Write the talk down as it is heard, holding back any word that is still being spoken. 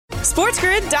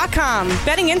SportsGrid.com.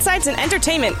 Betting insights and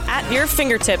entertainment at your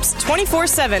fingertips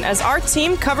 24/7 as our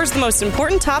team covers the most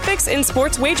important topics in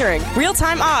sports wagering.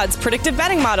 Real-time odds, predictive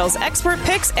betting models, expert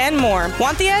picks, and more.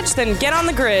 Want the edge? Then get on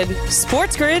the grid.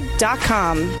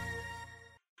 SportsGrid.com.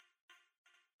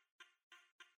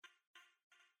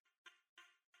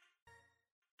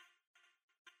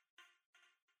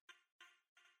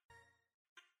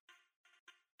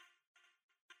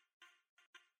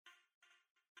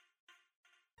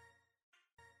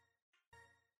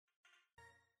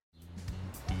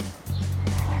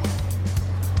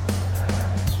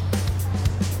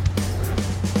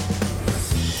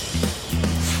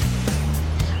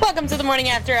 Welcome to the Morning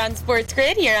After on Sports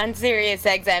Grid here on Sirius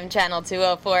XM Channel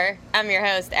 204. I'm your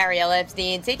host, Ariel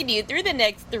Epstein, taking you through the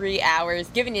next 3 hours,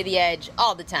 giving you the edge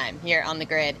all the time here on the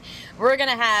grid. We're going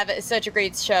to have such a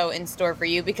great show in store for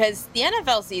you because the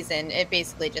NFL season, it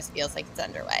basically just feels like it's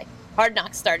underway. Hard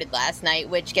Knocks started last night,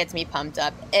 which gets me pumped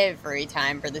up every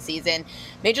time for the season.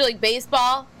 Major League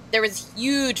Baseball, there was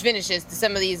huge finishes to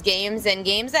some of these games and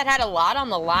games that had a lot on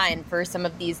the line for some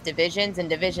of these divisions and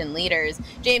division leaders.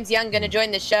 James Young going to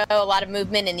join the show. A lot of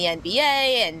movement in the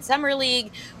NBA and Summer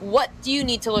League. What do you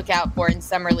need to look out for in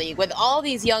Summer League? With all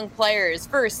these young players,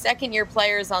 first, second-year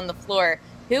players on the floor,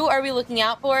 who are we looking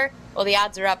out for? Well, the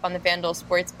odds are up on the FanDuel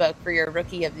Sportsbook for your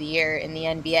Rookie of the Year in the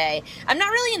NBA. I'm not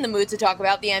really in the mood to talk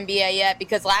about the NBA yet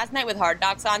because last night with Hard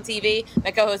Knocks on TV,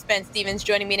 my co-host Ben Stevens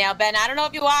joining me now. Ben, I don't know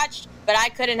if you watched, but I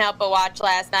couldn't help but watch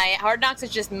last night. Hard Knocks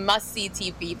is just must-see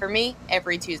TV for me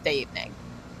every Tuesday evening.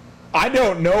 I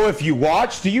don't know if you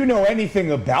watch. Do you know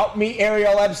anything about me,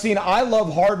 Ariel Epstein? I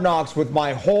love Hard Knocks with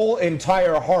my whole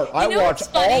entire heart. I watch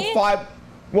all 5...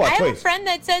 What, I have a friend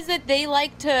that says that they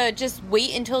like to just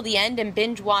wait until the end and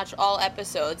binge watch all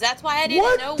episodes. That's why I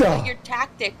didn't know what your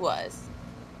tactic was.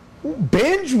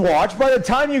 Binge watch? By the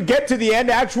time you get to the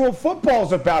end, actual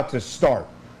football's about to start.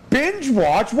 Binge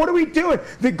watch? What are we doing?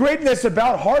 The greatness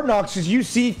about Hard Knocks is you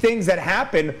see things that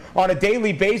happen on a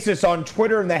daily basis on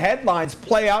Twitter and the headlines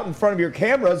play out in front of your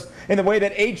cameras in the way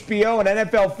that HBO and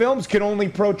NFL films can only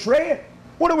portray it.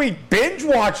 What are we binge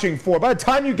watching for? By the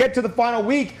time you get to the final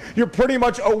week, you're pretty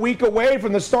much a week away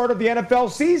from the start of the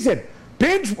NFL season.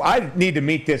 I need to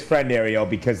meet this friend, Ariel,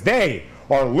 because they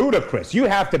are ludicrous. You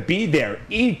have to be there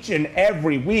each and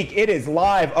every week. It is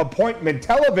live appointment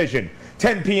television,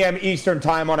 10 p.m. Eastern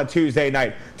time on a Tuesday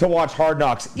night to watch Hard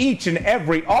Knocks each and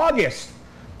every August.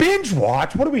 Binge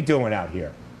watch? What are we doing out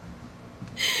here?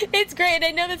 It's great.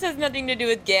 I know this has nothing to do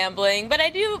with gambling, but I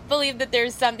do believe that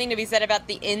there's something to be said about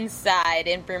the inside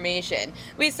information.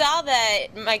 We saw that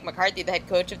Mike McCarthy, the head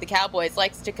coach of the Cowboys,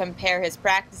 likes to compare his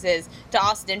practices to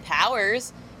Austin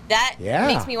Powers. That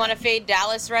makes me want to fade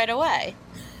Dallas right away.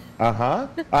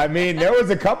 I mean, there was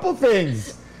a couple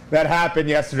things that happened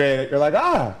yesterday that you're like,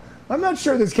 I'm not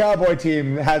sure this Cowboy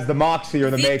team has the moxie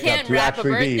or the makeup to actually be. Can't wrap a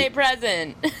birthday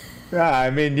present. Yeah, I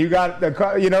mean, you got a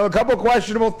couple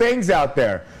questionable things out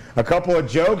there. A couple of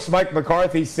jokes Mike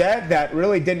McCarthy said that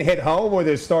really didn't hit home with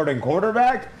his starting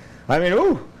quarterback. I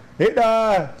mean,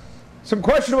 some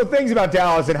questionable things about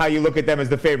Dallas and how you look at them as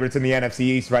the favorites in the NFC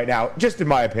East right now, just in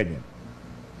my opinion.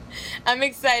 I'm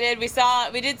excited. We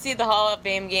did see the Hall of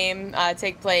Fame game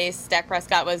take place. Dak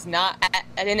Prescott was not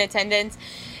in attendance.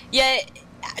 Yet,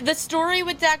 the story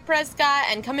with Dak Prescott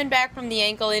and coming back from the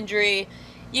ankle injury,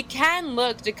 you can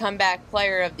look to comeback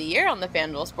player of the year on the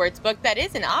FanDuel Sportsbook. That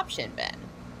is an option, Ben.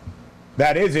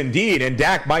 That is indeed, and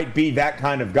Dak might be that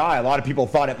kind of guy. A lot of people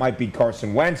thought it might be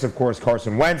Carson Wentz. Of course,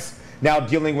 Carson Wentz now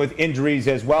dealing with injuries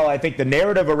as well. I think the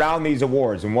narrative around these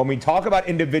awards, and when we talk about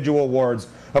individual awards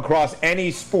across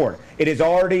any sport, it is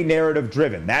already narrative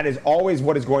driven. That is always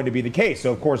what is going to be the case.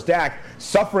 So, of course, Dak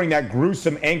suffering that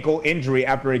gruesome ankle injury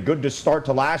after a good start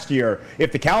to last year.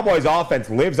 If the Cowboys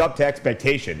offense lives up to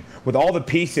expectation with all the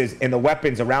pieces and the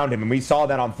weapons around him, and we saw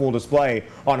that on full display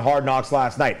on Hard Knocks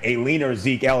last night, a leaner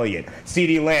Zeke Elliott,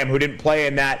 CeeDee Lamb, who didn't play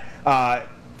in that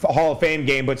Hall of Fame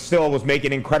game, but still was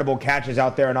making incredible catches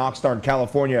out there in Oxnard,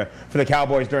 California for the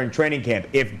Cowboys during training camp.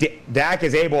 If Dak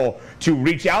is able to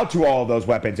reach out to all of those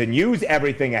weapons and use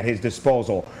everything at his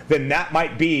disposal, then that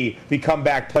might be the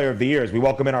comeback player of the year. As we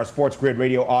welcome in our Sports Grid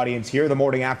radio audience here the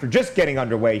morning after, just getting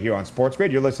underway here on Sports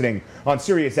Grid. You're listening on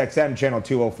Sirius XM Channel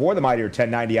 204, the mightier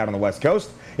 1090 out on the West Coast.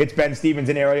 It's Ben Stevens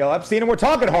and Ariel Epstein, and we're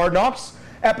talking Hard Knocks.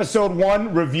 Episode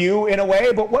 1 review in a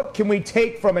way, but what can we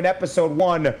take from an episode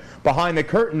 1 behind the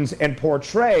curtains and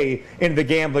portray in the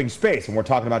gambling space? And we're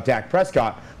talking about Dak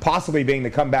Prescott possibly being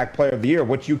the comeback player of the year,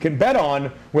 which you can bet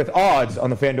on with odds on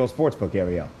the FanDuel Sportsbook,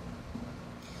 Ariel.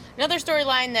 Another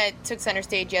storyline that took center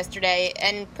stage yesterday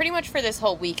and pretty much for this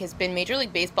whole week has been Major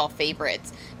League Baseball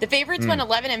favorites. The favorites went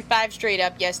 11-5 straight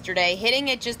up yesterday, hitting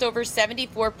at just over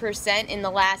 74% in the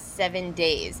last 7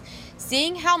 days.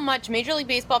 Seeing how much Major League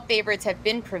Baseball favorites have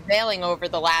been prevailing over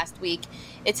the last week,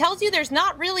 it tells you there's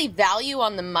not really value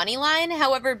on the money line.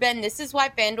 However, Ben, this is why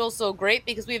FanDuel's so great,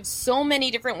 because we have so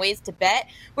many different ways to bet,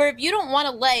 where if you don't want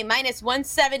to lay minus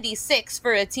 176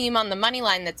 for a team on the money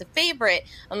line that's a favorite,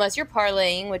 unless you're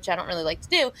parlaying, which I don't really like to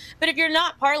do, but if you're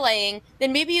not parlaying,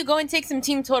 then maybe you go and take some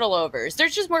team total overs.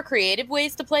 There's just more creative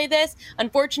ways to play this.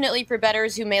 Unfortunately for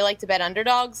bettors who may like to bet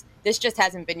underdogs, this just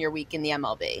hasn't been your week in the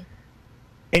MLB.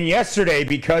 And yesterday,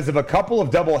 because of a couple of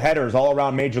doubleheaders all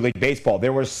around Major League Baseball,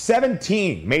 there were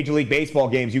 17 Major League Baseball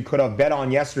games you could have bet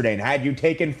on yesterday. And had you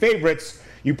taken favorites,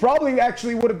 you probably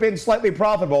actually would have been slightly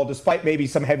profitable, despite maybe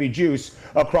some heavy juice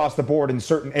across the board in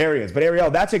certain areas. But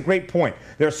Ariel, that's a great point.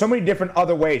 There are so many different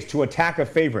other ways to attack a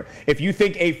favorite. If you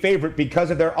think a favorite,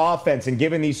 because of their offense and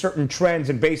given these certain trends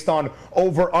and based on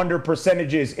over-under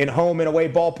percentages in home and away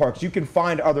ballparks, you can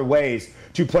find other ways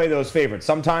to play those favorites.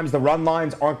 Sometimes the run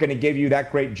lines aren't going to give you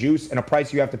that great juice and a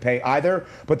price you have to pay either,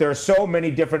 but there are so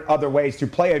many different other ways to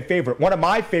play a favorite. One of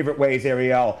my favorite ways,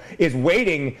 Ariel, is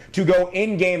waiting to go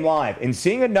in-game live and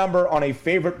seeing a number on a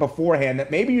favorite beforehand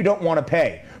that maybe you don't want to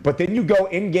pay, but then you go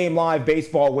in-game live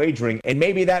baseball wagering, and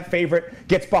maybe that favorite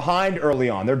gets behind early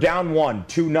on. They're down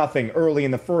 1-2 early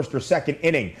in the first or second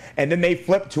inning, and then they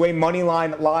flip to a money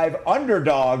line live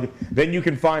underdog. Then you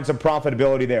can find some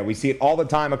profitability there. We see it all the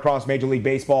time across Major League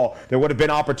Baseball. There would have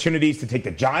been opportunities to take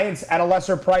the Giants at a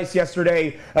lesser price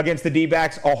yesterday against the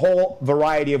D-backs. A whole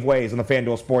variety of ways on the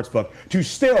FanDuel Sportsbook to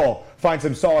still find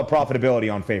some solid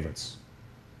profitability on favorites.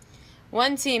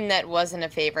 One team that wasn't a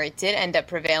favorite did end up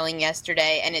prevailing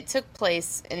yesterday, and it took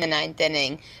place in the 9th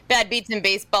inning. Bad beats in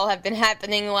baseball have been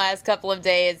happening the last couple of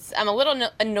days. I'm a little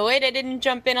annoyed I didn't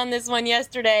jump in on this one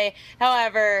yesterday.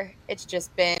 However, it's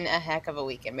just been a heck of a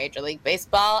week in Major League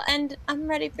Baseball, and I'm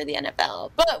ready for the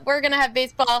NFL. But we're going to have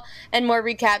baseball and more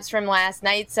recaps from last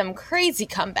night. Some crazy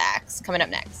comebacks coming up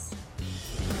next.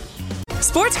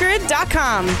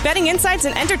 SportsGrid.com. Betting insights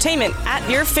and entertainment at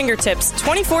your fingertips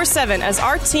 24/7 as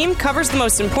our team covers the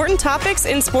most important topics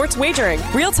in sports wagering.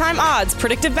 Real-time odds,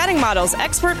 predictive betting models,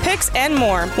 expert picks, and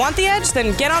more. Want the edge?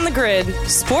 Then get on the grid.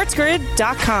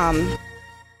 SportsGrid.com.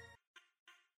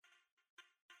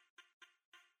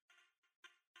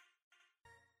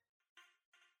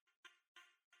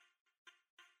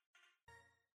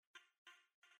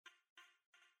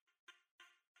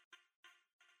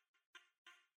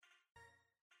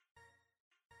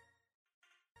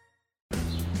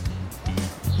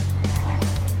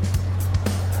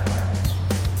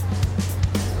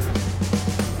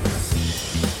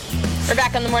 We're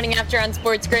back on the morning after on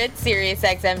Sports Grid, Sirius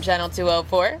XM Channel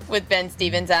 204 with Ben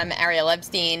Stevens. I'm Ariel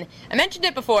Epstein. I mentioned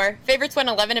it before. Favorites went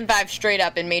 11-5 straight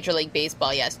up in Major League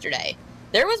Baseball yesterday.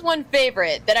 There was one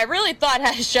favorite that I really thought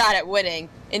had a shot at winning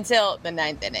until the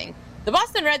 9th inning. The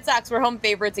Boston Red Sox were home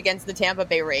favorites against the Tampa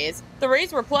Bay Rays. The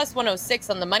Rays were plus 106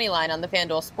 on the money line on the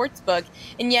FanDuel Sportsbook,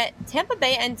 and yet Tampa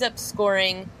Bay ends up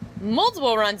scoring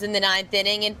multiple runs in the 9th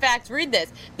inning. In fact, read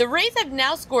this. The Rays have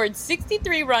now scored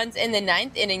 63 runs in the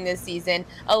 9th inning this season,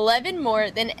 11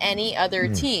 more than any other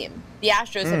team. The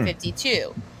Astros have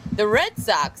 52. The Red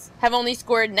Sox have only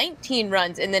scored 19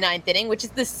 runs in the 9th inning, which is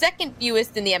the second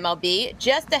fewest in the MLB,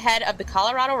 just ahead of the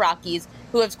Colorado Rockies,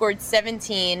 who have scored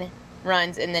 17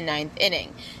 runs in the 9th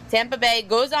inning. Tampa Bay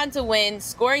goes on to win,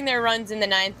 scoring their runs in the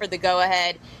 9th for the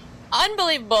go-ahead.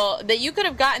 Unbelievable that you could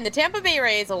have gotten the Tampa Bay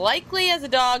Rays likely as a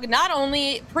dog, not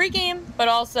only pregame, but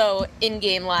also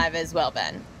in-game live as well,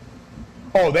 Ben.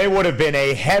 Oh, they would have been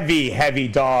a heavy, heavy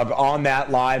dog on that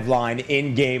live line,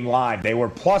 in-game live. They were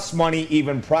plus money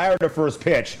even prior to first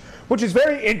pitch, which is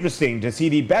very interesting to see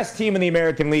the best team in the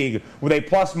American League with a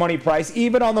plus money price,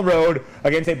 even on the road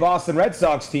against a Boston Red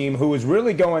Sox team who is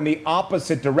really going the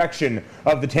opposite direction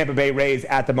of the Tampa Bay Rays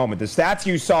at the moment. The stats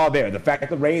you saw there, the fact that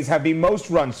the Rays have the most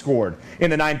runs scored in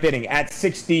the 9th inning at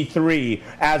 63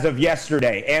 as of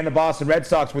yesterday, and the Boston Red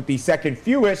Sox with the second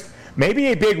fewest, maybe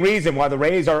a big reason why the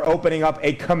Rays are opening up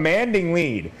a commanding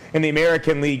lead in the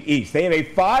American League East. They have a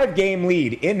 5-game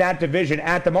lead in that division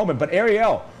at the moment, but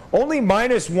Ariel, only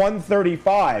minus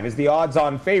 135 is the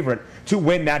odds-on favorite to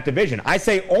win that division. I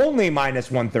say only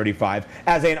minus 135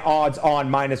 as an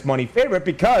odds-on minus money favorite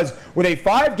because with a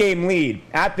 5-game lead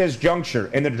at this juncture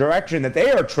in the direction that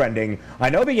they are trending, I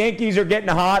know the Yankees are getting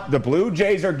hot, the Blue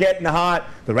Jays are getting hot,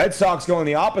 the Red Sox going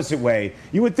the opposite way.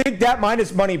 You would think that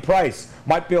minus money price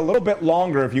might be a little bit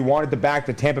longer if you wanted to back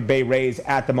the Tampa Bay Rays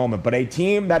at the moment. But a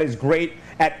team that is great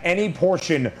at any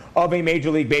portion of a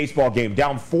Major League Baseball game.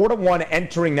 Down 4-1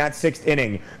 entering that 6th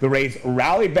inning. The Rays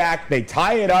rally back, they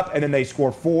tie it up, and then they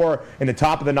score 4 in the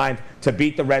top of the 9th to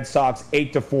beat the Red Sox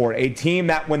 8-4. A team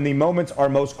that, when the moments are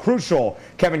most crucial,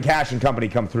 Kevin Cash and company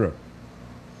come through.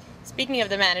 Speaking of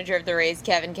the manager of the Rays,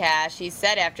 Kevin Cash, he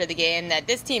said after the game that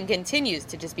this team continues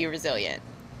to just be resilient.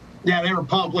 Yeah, they were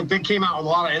pumped. Look, they came out with a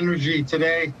lot of energy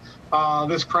today.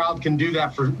 This crowd can do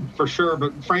that for sure.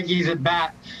 But Frankie's at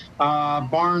bat.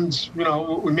 Barnes,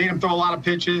 we made him throw a lot of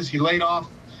pitches. He laid off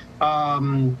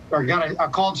or got a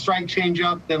called strike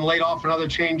changeup, then laid off another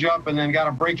changeup, and then got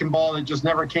a breaking ball that just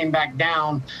never came back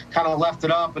down, kind of left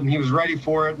it up, and he was ready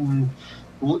for it and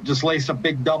just laced a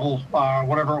big double,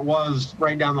 whatever it was,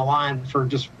 right down the line for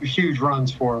just huge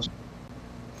runs for us.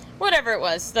 Whatever it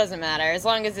was, doesn't matter. As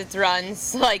long as it's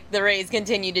runs like the Rays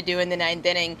continue to do in the 9th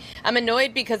inning. I'm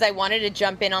annoyed because I wanted to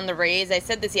jump in on the Rays. I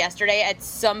said this yesterday. At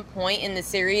some point in the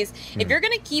series, if you're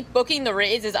going to keep booking the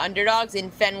Rays as underdogs in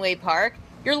Fenway Park,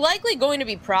 you're likely going to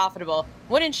be profitable.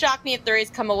 Wouldn't shock me if the Rays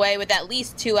come away with at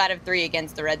least 2 out of 3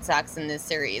 against the Red Sox in this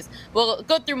series. We'll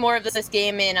go through more of this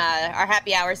game in our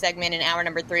happy hour segment in hour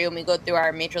number 3 when we go through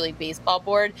our Major League Baseball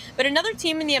board. But another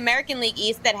team in the American League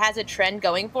East that has a trend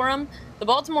going for them, the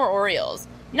Baltimore Orioles.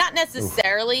 Not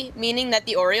necessarily meaning that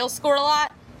the Orioles score a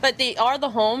lot, but they are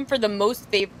the home for the most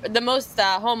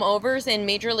home overs in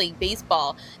Major League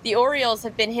Baseball. The Orioles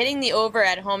have been hitting the over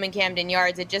at home in Camden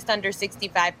Yards at just under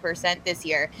 65% this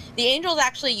year. The Angels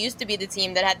actually used to be the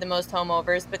team that had the most home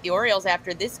overs, but the Orioles,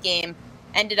 after this game,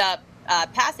 ended up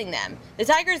passing them. The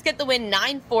Tigers get the win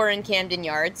 9-4 in Camden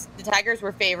Yards. The Tigers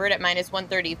were favored at minus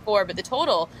 134, but the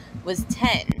total was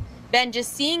 10. Ben,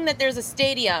 just seeing that there's a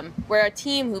stadium where a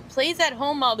team who plays at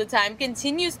home all the time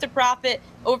continues to profit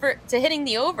over to hitting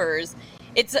the overs,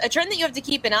 it's a trend that you have to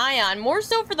keep an eye on, more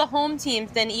so for the home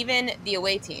teams than even the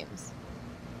away teams.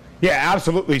 Yeah,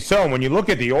 absolutely so. When you look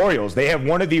at the Orioles, they have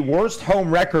one of the worst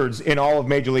home records in all of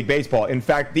Major League Baseball. In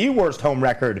fact, the worst home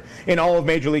record in all of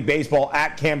Major League Baseball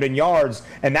at Camden Yards.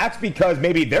 And that's because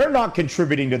maybe they're not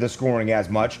contributing to the scoring as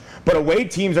much, but away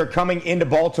teams are coming into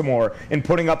Baltimore and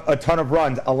putting up a ton of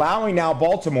runs, allowing now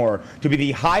Baltimore to be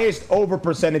the highest over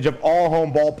percentage of all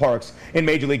home ballparks in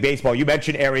Major League Baseball. You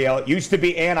mentioned, Ariel, it used to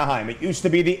be Anaheim. It used to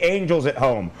be the Angels at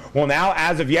home. Well, now,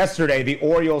 as of yesterday, the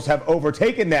Orioles have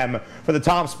overtaken them for the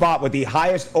top spot with the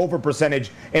highest over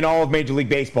percentage in all of Major League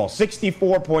Baseball.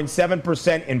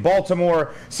 64.7% in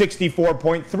Baltimore,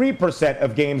 64.3%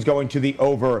 of games going to the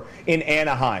over in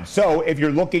Anaheim. So if you're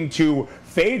looking to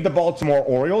fade the Baltimore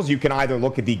Orioles, you can either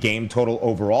look at the game total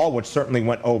overall, which certainly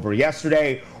went over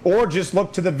yesterday, or just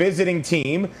look to the visiting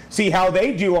team, see how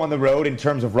they do on the road in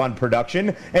terms of run production,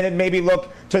 and then maybe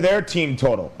look to their team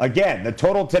total. Again, the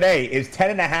total today is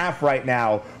 10.5 right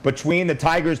now between the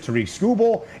Tigers' Tariq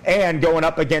Skubal and going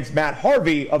up against Matt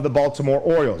Harvey of the Baltimore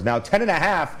Orioles. Now,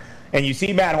 10.5, and you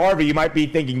see Matt Harvey, you might be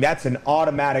thinking that's an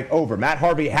automatic over. Matt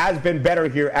Harvey has been better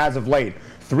here as of late.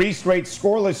 3 straight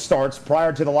scoreless starts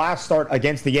prior to the last start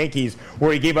against the Yankees,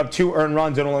 where he gave up 2 earned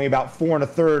runs in only about 4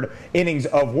 1/3 innings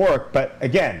of work. But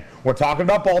again, we're talking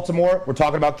about Baltimore. We're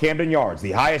talking about Camden Yards,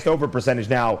 the highest over percentage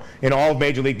now in all of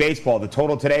Major League Baseball. The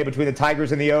total today between the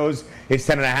Tigers and the O's is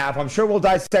 10.5. I'm sure we'll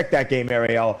dissect that game,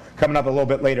 Ariel, coming up a little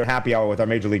bit later in happy hour with our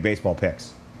Major League Baseball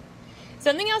picks.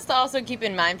 Something else to also keep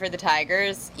in mind for the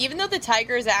Tigers, even though the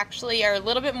Tigers actually are a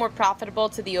little bit more profitable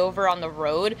to the over on the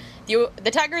road,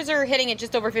 the Tigers are hitting at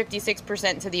just over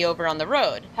 56% to the over on the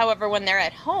road. However, when they're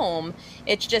at home,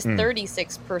 it's just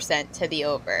 36% to the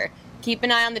over. Keep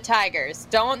an eye on the Tigers.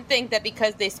 Don't think that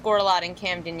because they score a lot in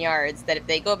Camden Yards that if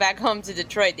they go back home to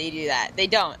Detroit, they do that. They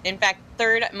don't. In fact,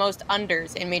 3rd most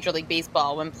unders in Major League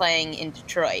Baseball when playing in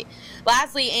Detroit.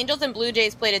 Lastly, Angels and Blue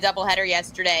Jays played a doubleheader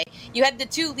yesterday. You had the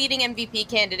 2 leading MVP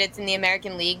candidates in the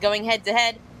American League going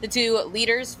head-to-head, the 2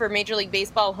 leaders for Major League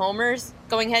Baseball homers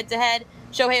going head-to-head,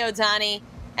 Shohei Ohtani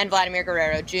and Vladimir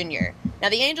Guerrero Jr. Now,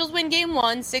 the Angels win Game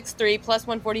 1, 6-3, plus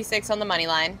 146 on the money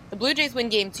line. The Blue Jays win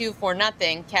Game 2,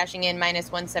 4-0, cashing in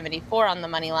minus 174 on the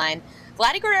money line.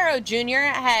 Vladimir Guerrero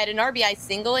Jr. had an RBI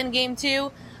single in Game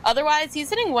 2. Otherwise, he's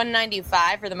hitting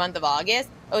 195 for the month of August.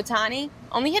 Ohtani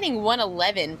only hitting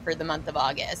 111 for the month of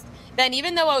August. Then,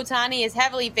 even though Ohtani is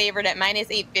heavily favored at minus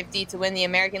 850 to win the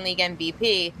American League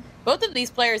MVP, both of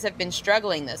these players have been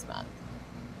struggling this month.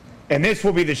 And this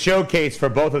will be the showcase for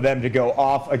both of them to go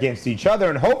off against each other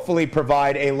and hopefully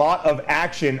provide a lot of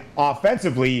action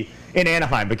offensively in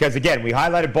Anaheim. Because, again, we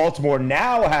highlighted Baltimore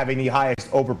now having the highest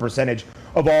over percentage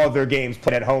of all of their games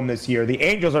played at home this year. The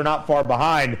Angels are not far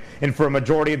behind, and for a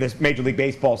majority of this Major League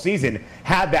Baseball season,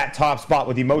 had that top spot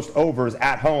with the most overs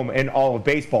at home in all of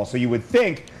baseball. So you would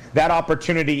think that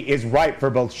opportunity is ripe for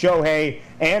both Shohei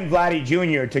and Vladdy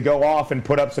Jr. to go off and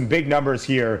put up some big numbers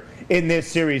here in this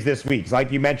series this week.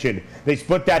 Like you mentioned, they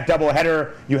split that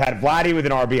doubleheader. You had Vladdy with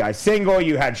an RBI single.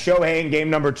 You had Shohei in game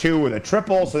number 2 with a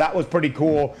triple. So that was pretty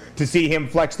cool to see him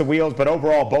flex the wheels. But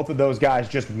overall, both of those guys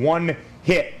just one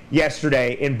hit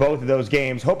yesterday in both of those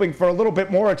games, hoping for a little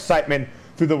bit more excitement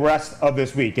through the rest of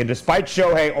this week. And despite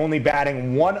Shohei only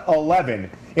batting 111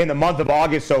 in the month of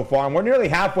August so far, and we're nearly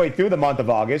halfway through the month of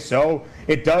August, so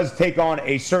it does take on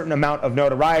a certain amount of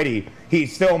notoriety.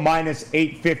 He's still minus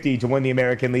 850 to win the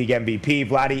American League MVP.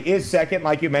 Vladdy is second,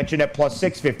 like you mentioned, at plus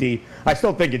 650. I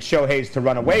still think it's Shohei's to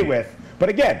run away with. But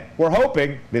again, we're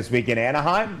hoping this week in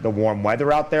Anaheim, the warm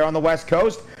weather out there on the West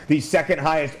Coast, the second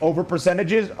highest over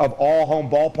percentages of all home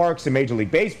ballparks in Major League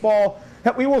Baseball,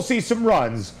 that we will see some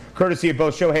runs courtesy of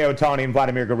both Shohei Ohtani and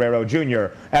Vladimir Guerrero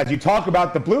Jr. As you talk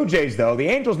about the Blue Jays, though, the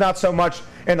Angels not so much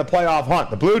in the playoff hunt.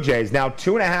 The Blue Jays now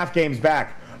 2.5 games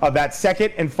back of that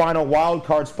second and final wild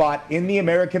card spot in the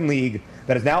American League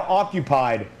that is now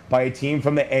occupied by a team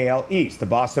from the AL East. The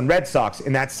Boston Red Sox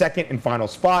in that second and final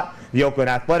spot. The Oakland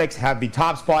Athletics have the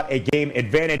top spot, a game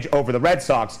advantage over the Red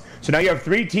Sox. So now you have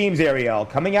 3 teams, Ariel,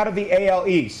 coming out of the AL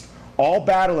East, all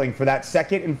battling for that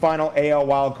second and final AL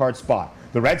wildcard spot.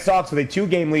 The Red Sox with a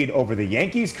 2-game lead over the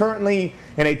Yankees currently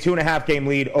and a 2.5-game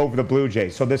lead over the Blue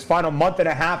Jays. So this final month and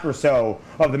a half or so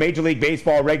of the Major League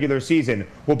Baseball regular season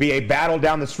will be a battle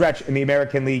down the stretch in the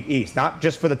American League East. Not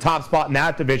just for the top spot in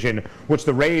that division, which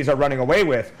the Rays are running away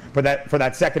with, but for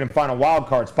that second and final wild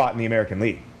card spot in the American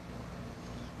League.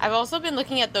 I've also been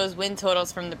looking at those win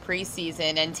totals from the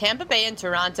preseason, and Tampa Bay and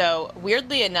Toronto,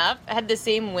 weirdly enough, had the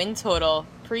same win total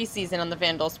preseason on the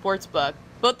FanDuel Sportsbook.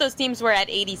 Both those teams were at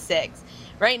 86.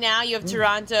 Right now, you have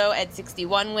Toronto at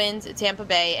 61 wins, Tampa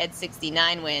Bay at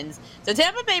 69 wins. So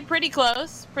Tampa Bay pretty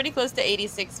close to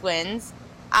 86 wins.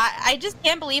 I just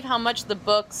can't believe how much the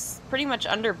books pretty much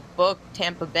underbooked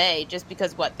Tampa Bay just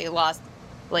because, they lost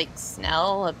like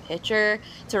Snell, a pitcher.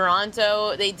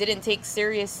 Toronto, they didn't take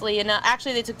seriously enough.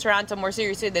 Actually, they took Toronto more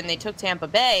seriously than they took Tampa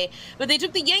Bay, but they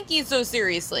took the Yankees so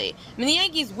seriously. I mean, the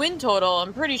Yankees win total,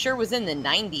 I'm pretty sure, was in the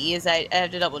 90s. I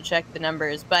have to double check the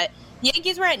numbers, but the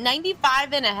Yankees were at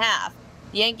 95.5.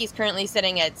 The Yankees currently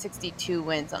sitting at 62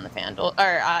 wins on the FanDuel,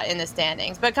 or in the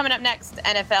standings. But coming up next,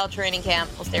 NFL training camp.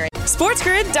 We'll stay right.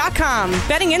 SportsGrid.com.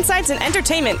 Betting insights and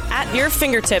entertainment at your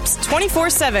fingertips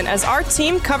 24/7 as our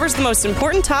team covers the most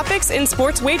important topics in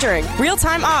sports wagering.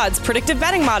 Real-time odds, predictive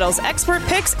betting models, expert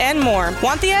picks, and more.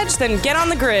 Want the edge? Then get on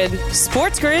the grid.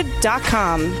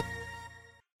 SportsGrid.com.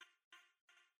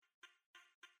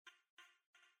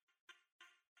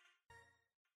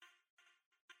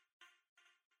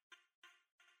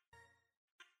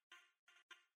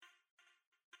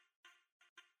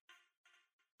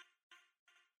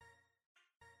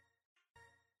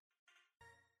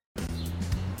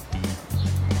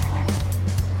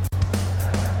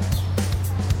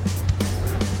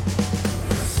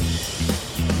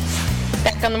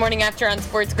 On the morning after on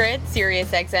Sports Grid,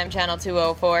 Sirius XM Channel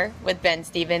 204 with Ben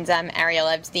Stevens. I'm Ariel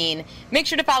Epstein. Make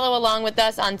sure to follow along with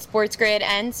us on Sports Grid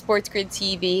and Sports Grid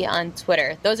TV on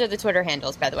Twitter. Those are the Twitter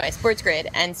handles, by the way, Sports Grid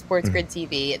and Sports Grid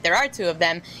TV. There are 2 of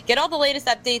them. Get all the latest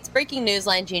updates, breaking news,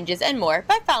 line changes, and more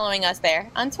by following us there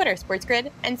on Twitter, Sports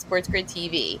Grid and Sports Grid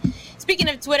TV. Speaking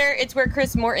of Twitter, it's where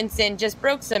Chris Mortensen just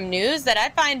broke some news that I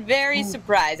find very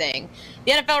surprising.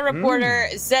 The NFL reporter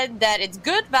said that it's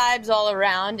good vibes all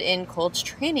around in Colts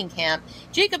training camp.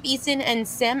 Jacob Eason and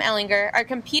Sam Ehlinger are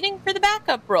competing for the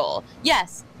backup role.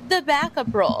 Yes, the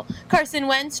backup role. Carson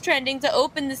Wentz trending to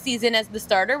open the season as the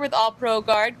starter with All-Pro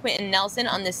guard Quentin Nelson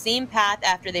on the same path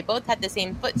after they both had the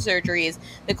same foot surgeries.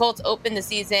 The Colts opened the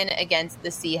season against the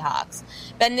Seahawks.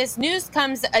 Ben, this news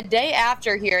comes a day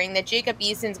after hearing that Jacob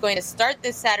Eason's going to start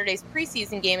this Saturday's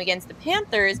preseason game against the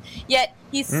Panthers, yet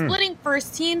he's splitting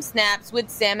first-team snaps with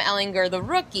Sam Ehlinger, the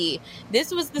rookie.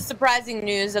 This was the surprising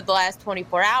news of the last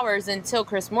 24 hours until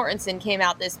Chris Mortensen came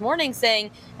out this morning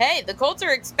saying, hey, the Colts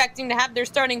are expecting to have their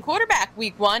starting quarterback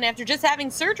week 1 after just having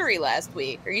surgery last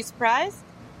week. Are you surprised?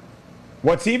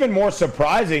 What's even more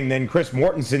surprising than Chris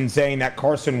Mortensen saying that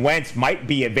Carson Wentz might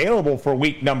be available for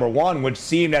week number 1, which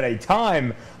seemed at a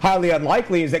time highly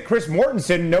unlikely, is that Chris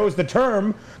Mortensen knows the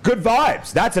term Good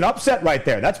vibes. That's an upset right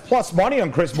there. That's plus money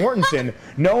on Chris Mortensen,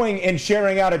 knowing and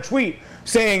sharing out a tweet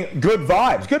saying good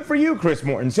vibes. Good for you, Chris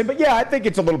Mortensen. But yeah, I think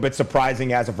it's a little bit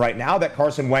surprising as of right now that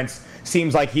Carson Wentz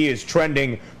seems like he is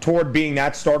trending toward being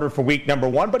that starter for week number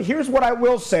 1. But here's what I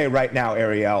will say right now,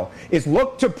 Ariel, is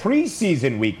look to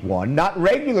preseason week 1, not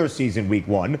regular season week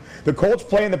 1. The Colts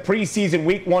play in the preseason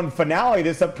week 1 finale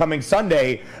this upcoming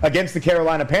Sunday against the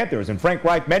Carolina Panthers. And Frank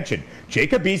Reich mentioned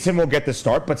Jacob Eason will get the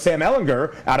start, but Sam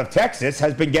Ehlinger out of Texas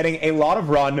has been getting a lot of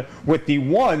run with the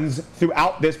ones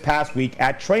throughout this past week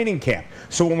at training camp.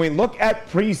 So when we look at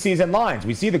preseason lines,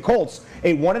 we see the Colts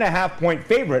a 1.5-point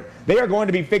favorite. They are going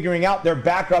to be figuring out their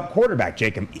backup quarterback,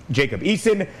 Jacob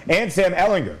Eason and Sam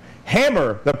Ehlinger.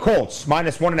 Hammer the Colts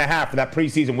minus 1.5 for that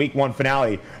preseason week 1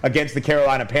 finale against the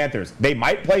Carolina Panthers. They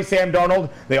might play Sam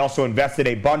Darnold. They also invested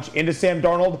a bunch into Sam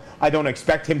Darnold. I don't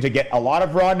expect him to get a lot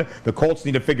of run. The Colts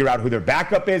need to figure out who their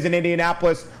backup is in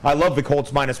Indianapolis. I love the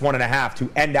Colts minus 1.5 to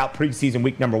end out preseason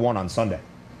week number 1 on Sunday.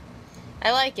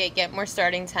 I like it. Get more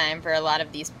starting time for a lot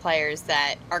of these players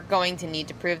that are going to need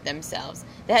to prove themselves.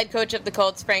 The head coach of the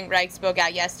Colts, Frank Reich, spoke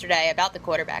out yesterday about the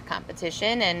quarterback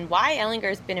competition and why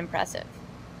Ehlinger's been impressive.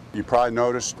 You probably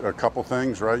noticed a couple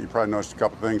things, right? We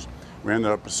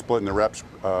ended up splitting the reps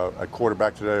at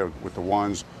quarterback today with the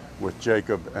ones with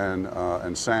Jacob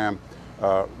and Sam.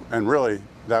 And really,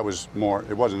 that was more,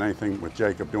 it wasn't anything with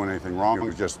Jacob doing anything wrong. It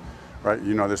was just, right,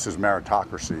 this is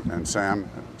meritocracy, and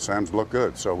Sam's looked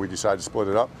good, so we decided to split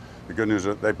it up. The good news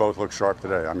is that they both look sharp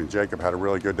today. I mean, Jacob had a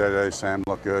really good day today. Sam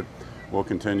looked good. We'll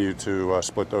continue to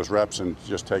split those reps and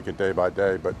just take it day by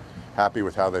day, but happy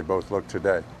with how they both look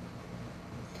today.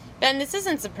 Ben, this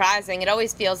isn't surprising. It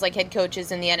always feels like head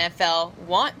coaches in the NFL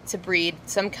want to breed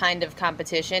some kind of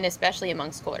competition, especially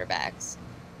amongst quarterbacks.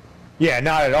 Yeah,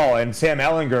 not at all. And Sam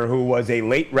Ehlinger, who was a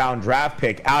late-round draft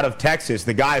pick out of Texas,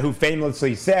 the guy who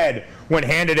famously said when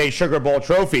handed a Sugar Bowl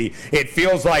trophy, it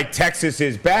feels like Texas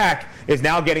is back, is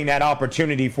now getting that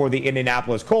opportunity for the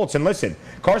Indianapolis Colts. And listen,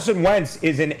 Carson Wentz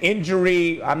is an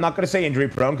injury, I'm not going to say injury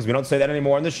prone because we don't say that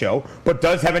anymore on the show, but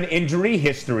does have an injury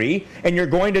history, and you're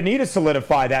going to need to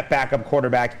solidify that backup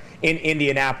quarterback in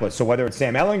Indianapolis. So whether it's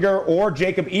Sam Ehlinger or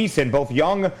Jacob Eason, both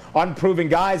young, unproven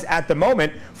guys at the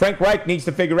moment, Frank Reich needs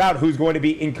to figure out who's going to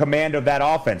be in command of that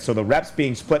offense. So the reps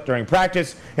being split during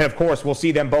practice, and of course, we'll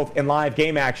see them both in live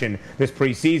game action this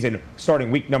preseason, starting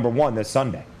week number 1 this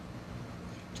Sunday.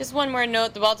 Just one more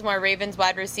note, the Baltimore Ravens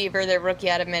wide receiver, their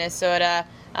rookie out of Minnesota,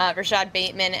 Rashad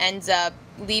Bateman, ends up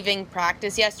leaving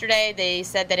practice yesterday. They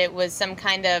said that it was some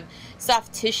kind of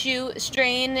soft tissue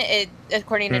strain,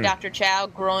 according to Dr. Chow,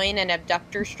 groin and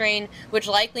abductor strain, which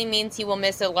likely means he will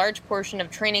miss a large portion of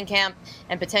training camp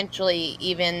and potentially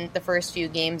even the first few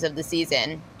games of the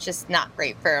season. Just not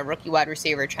great for a rookie wide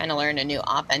receiver trying to learn a new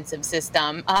offensive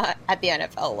system at the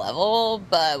NFL level,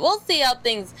 but we'll see how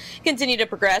things continue to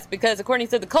progress because according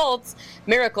to the Colts,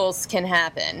 miracles can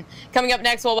happen. Coming up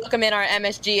next, we'll welcome in our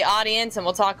MSG audience and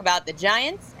we'll talk about the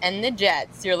Giants and the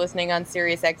Jets. You're listening on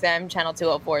Sirius XM, Channel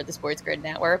 204, the Sports Grid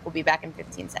Network. We'll be back in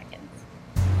 15 seconds.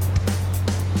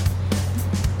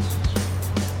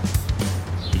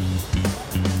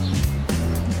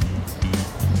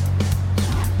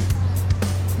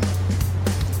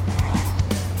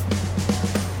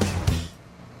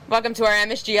 Welcome to our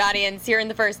MSG audience here in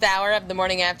the first hour of the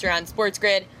morning after on Sports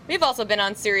Grid. We've also been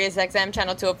on Sirius XM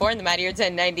Channel 204 in the Mightier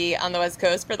 1090 on the West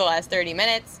Coast for the last 30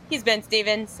 minutes. He's Ben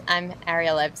Stevens. I'm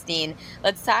Ariel Epstein.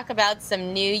 Let's talk about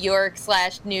some New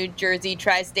York/New Jersey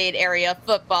tri-state area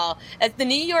football as the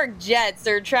New York Jets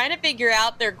are trying to figure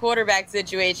out their quarterback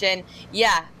situation.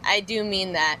 Yeah, I do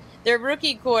mean that. Their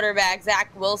rookie quarterback,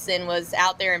 Zach Wilson, was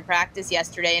out there in practice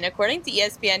yesterday, and according to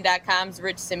ESPN.com's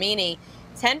Rich Cimini,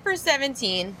 10 for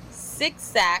 17, 6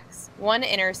 sacks, 1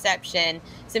 interception.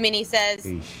 Samini says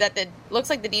that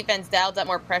looks like the defense dialed up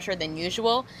more pressure than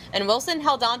usual, and Wilson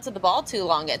held on to the ball too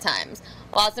long at times.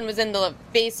 Lawson was in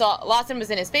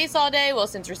his face all day.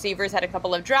 Wilson's receivers had a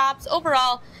couple of drops.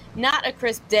 Overall, not a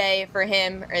crisp day for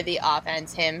him or the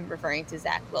offense, him referring to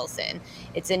Zach Wilson.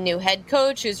 It's a new head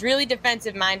coach who's really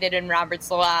defensive-minded in Robert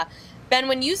Saleh. Ben,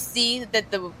 when you see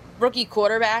that the rookie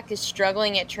quarterback is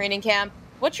struggling at training camp,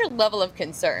 what's your level of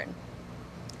concern?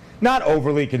 Not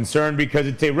overly concerned because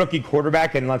it's a rookie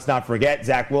quarterback, and let's not forget,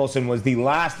 Zach Wilson was the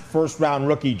last first-round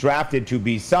rookie drafted to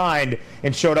be signed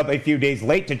and showed up a few days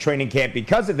late to training camp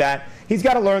because of that. He's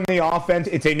got to learn the offense.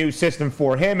 It's a new system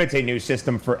for him. It's a new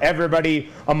system for everybody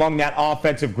among that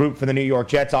offensive group for the New York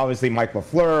Jets. Obviously, Mike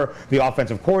LaFleur, the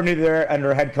offensive coordinator there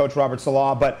under head coach Robert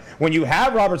Saleh. But when you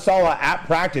have Robert Saleh at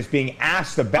practice being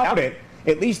asked about it,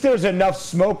 at least there's enough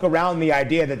smoke around the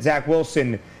idea that Zach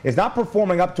Wilson is not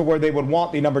performing up to where they would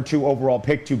want the number 2 overall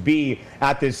pick to be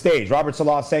at this stage. Robert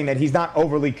Saleh saying that he's not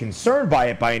overly concerned by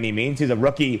it by any means. He's a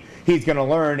rookie. He's going to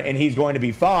learn, and he's going to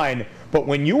be fine. But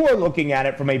when you are looking at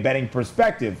it from a betting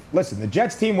perspective, listen, the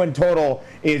Jets team win total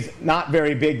is not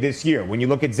very big this year. When you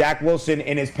look at Zach Wilson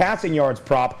and his passing yards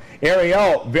prop,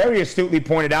 Ariel very astutely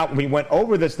pointed out when we went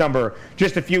over this number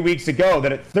just a few weeks ago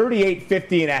that at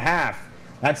 38.50.5,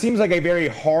 that seems like a very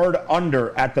hard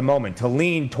under at the moment, to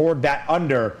lean toward that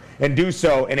under and do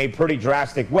so in a pretty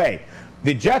drastic way.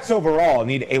 The Jets overall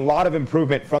need a lot of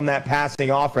improvement from that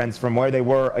passing offense from where they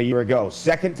were a year ago.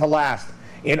 Second to last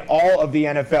in all of the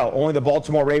NFL. Only the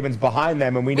Baltimore Ravens behind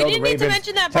them, and we know the Ravens... You didn't need to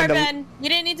mention that part, Ben. You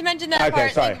didn't need to mention that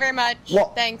part. Sorry. Thank you very much.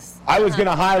 Well, thanks. I was going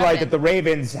to highlight that the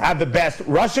Ravens have the best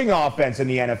rushing offense in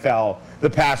the NFL the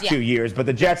past 2 years, but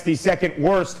the Jets, the second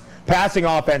worst passing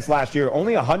offense last year,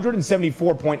 only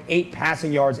 174.8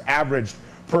 passing yards averaged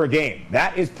per game.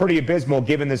 That is pretty abysmal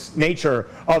given this nature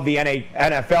of the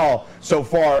NFL so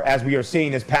far, as we are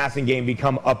seeing this passing game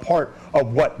become a part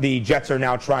of what the Jets are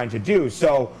now trying to do.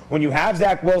 So when you have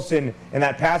Zach Wilson and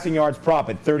that passing yards prop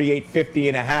at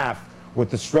 38.50.5,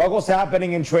 with the struggles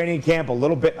happening in training camp, a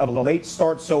little bit of a late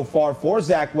start so far for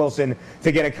Zach Wilson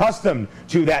to get accustomed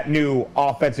to that new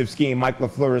offensive scheme Mike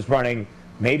LaFleur is running,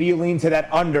 maybe you lean to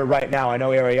that under right now. I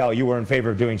know, Ariel, you were in favor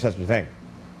of doing such a thing.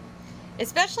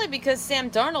 Especially because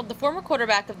Sam Darnold, the former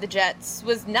quarterback of the Jets,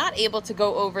 was not able to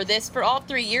go over this for all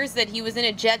 3 years that he was in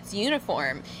a Jets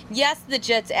uniform. Yes, the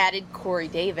Jets added Corey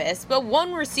Davis, but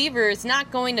one receiver is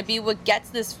not going to be what gets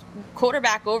this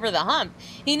quarterback over the hump.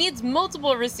 He needs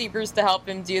multiple receivers to help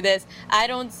him do this. I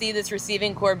don't see this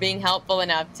receiving core being helpful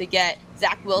enough to get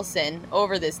Zach Wilson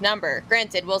over this number.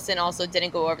 Granted, Wilson also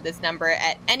didn't go over this number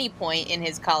at any point in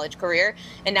his college career,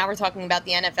 and now we're talking about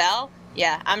the NFL.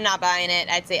 Yeah, I'm not buying it.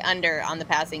 I'd say under on the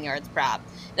passing yards prop.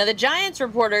 Now, the Giants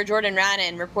reporter, Jordan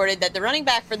Rannon, reported that the running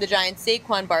back for the Giants,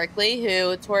 Saquon Barkley,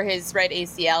 who tore his right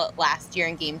ACL last year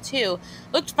in Game 2,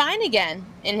 looked fine again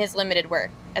in his limited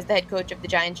work. As the head coach of the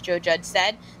Giants, Joe Judge,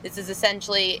 said, this is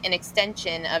essentially an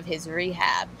extension of his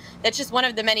rehab. That's just one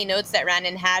of the many notes that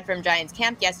Rannon had from Giants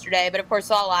camp yesterday, but of course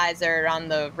all eyes are on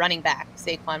the running back,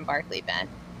 Saquon Barkley, Ben.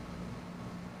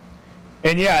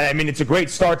 And yeah, I mean, it's a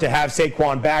great start to have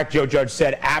Saquon back. Joe Judge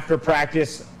said after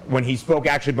practice, when he spoke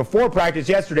actually before practice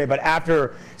yesterday, but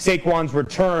after Saquon's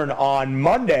return on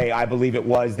Monday, I believe it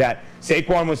was, that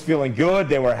Saquon was feeling good.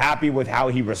 They were happy with how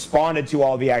he responded to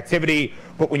all the activity.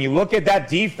 But when you look at that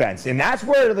defense, and that's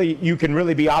where you can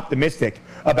really be optimistic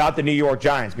about the New York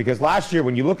Giants, because last year,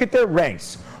 when you look at their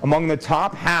ranks among the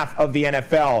top half of the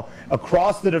NFL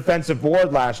across the defensive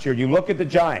board last year, you look at the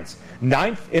Giants,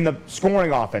 9th in the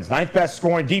scoring offense, 9th best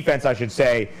scoring defense, I should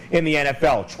say, in the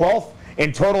NFL, 12th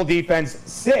in total defense,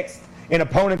 6th in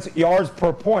opponents' yards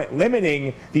per point,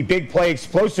 limiting the big play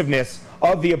explosiveness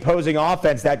of the opposing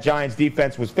offense that Giants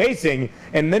defense was facing.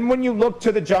 And then when you look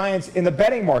to the Giants in the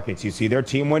betting markets, you see their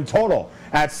team win total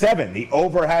at 7. The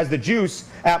over has the juice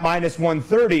at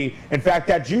 -130. In fact,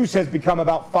 that juice has become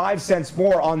about 5 cents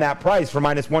more on that price from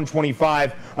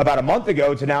 -125 about a month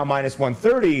ago to now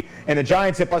 -130. And the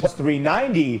Giants at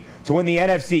 +390 to win the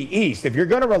NFC East. If you're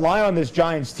going to rely on this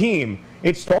Giants team,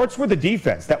 it starts with the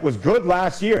defense that was good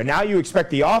last year. And now you expect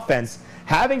the offense,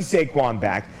 having Saquon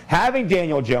back, having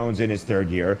Daniel Jones in his third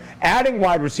year, adding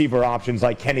wide receiver options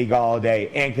like Kenny Golladay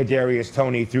and Kadarius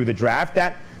Toney through the draft,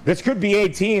 that this could be a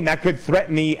team that could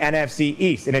threaten the NFC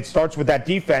East. And it starts with that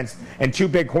defense and 2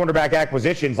 big cornerback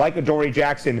acquisitions like Adoree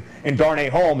Jackson and Darnay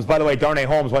Holmes. By the way, Darnay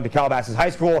Holmes went to Calabasas High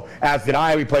School, as did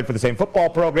I. We played for the same football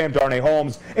program. Darnay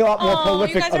Holmes, a lot more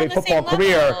prolific of a football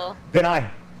career than I.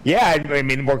 Yeah, I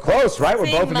mean, we're close, right? We're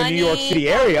both in the New York City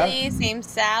area. Same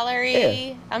salary,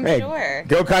 yeah. I'm sure.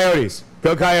 Go Coyotes.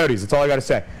 Go Coyotes. That's all I got to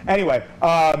say. Anyway,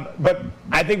 but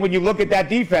I think when you look at that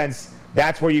defense,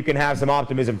 that's where you can have some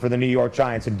optimism for the New York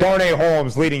Giants. And Darnay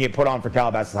Holmes leading it put on for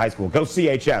Calabasas High School. Go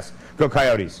CHS. Go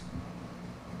Coyotes.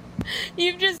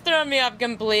 You've just thrown me off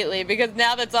completely, because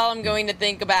now that's all I'm going to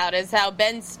think about is how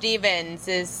Ben Stevens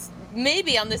is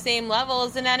maybe on the same level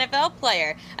as an NFL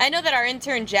player. I know that our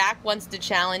intern Jack wants to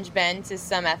challenge Ben to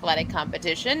some athletic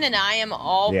competition, and I am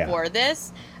all for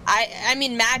this. I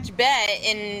mean, match bet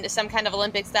in some kind of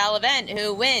Olympic-style event.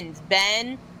 Who wins?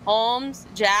 Ben, Holmes,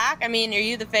 Jack? I mean, are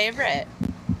you the favorite?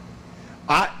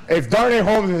 If Darnay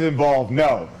Holmes is involved,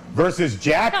 no. Versus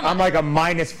Jack, I'm like a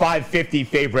 -550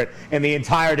 favorite in the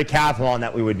entire decathlon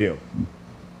that we would do.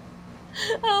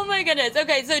 Oh my goodness.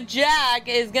 Okay, so Jack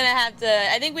is going to have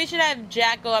to, I think we should have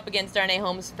Jack go up against Darnay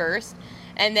Holmes first.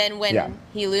 And then when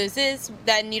he loses,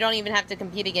 then you don't even have to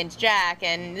compete against Jack.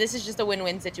 And this is just a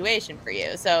win-win situation for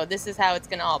you. So this is how it's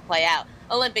going to all play out.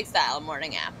 Olympic style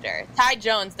morning after. Ty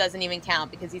Jones doesn't even count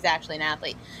because he's actually an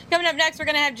athlete. Coming up next, we're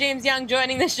going to have James Young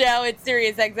joining the show. It's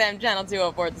SiriusXM Channel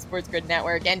 204, the Sports Grid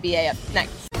Network. NBA up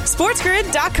next.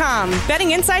 SportsGrid.com.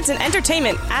 Betting insights and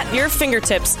entertainment at your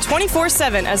fingertips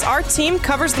 24/7 as our team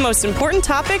covers the most important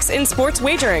topics in sports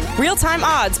wagering. Real-time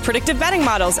odds, predictive betting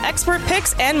models, expert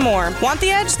picks, and more. Want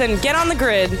the edge? Then get on the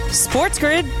grid.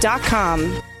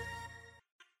 SportsGrid.com.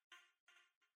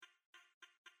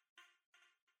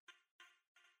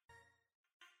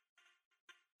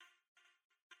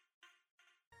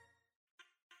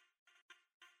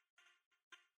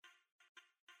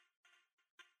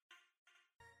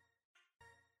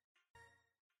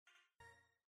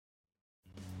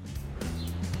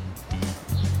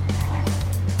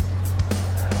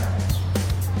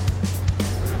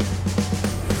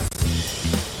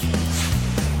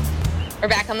 We're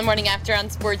back on the morning after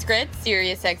on Sports Grid,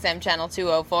 SiriusXM Channel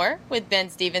 204. With Ben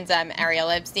Stevens, I'm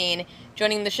Ariel Epstein.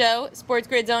 Joining the show, Sports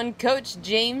Grid's own Coach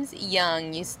James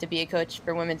Young. Used to be a coach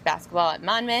for women's basketball at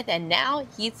Monmouth, and now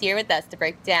he's here with us to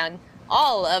break down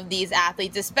all of these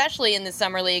athletes, especially in the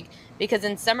Summer League, because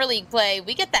in Summer League play,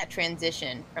 we get that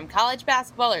transition from college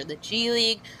basketball or the G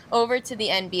League over to the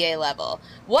NBA level.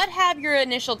 What have your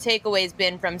initial takeaways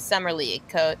been from Summer League,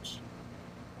 Coach?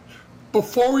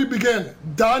 Before we begin,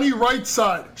 Donnie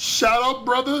Rightside, shout out,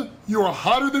 brother. You are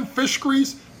hotter than fish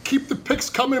grease. Keep the picks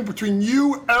coming between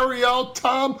you, Ariel,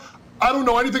 Tom. I don't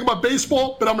know anything about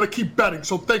baseball, but I'm going to keep betting.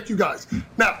 So thank you guys.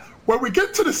 Now, when we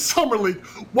get to the Summer League,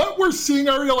 what we're seeing,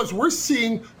 Ariel, is we're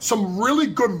seeing some really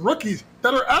good rookies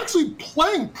that are actually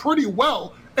playing pretty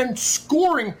well and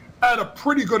scoring at a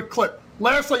pretty good clip.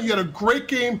 Last night, you had a great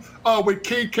game with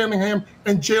Cade Cunningham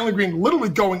and Jalen Green literally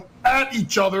going at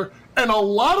each other, and a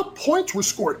lot of points were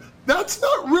scored. That's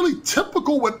not really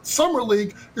typical with Summer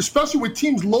League, especially with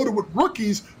teams loaded with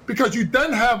rookies, because you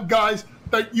then have guys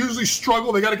that usually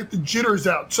struggle. They got to get the jitters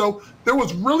out. So there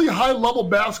was really high-level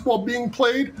basketball being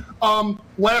played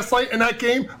last night in that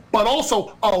game, but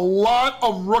also a lot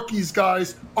of rookies,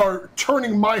 guys, are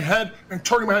turning my head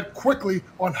quickly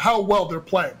on how well they're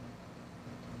playing.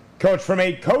 Coach, from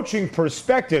a coaching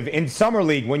perspective in Summer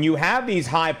League, when you have these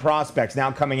high prospects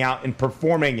now coming out and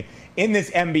performing in this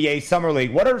NBA Summer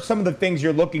League, what are some of the things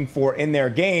you're looking for in their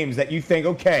games that you think,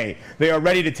 okay, they are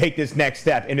ready to take this next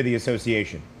step into the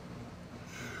association?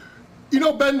 You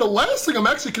know, Ben, the last thing I'm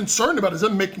actually concerned about is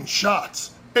them making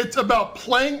shots. It's about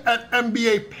playing at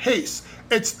NBA pace.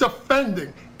 It's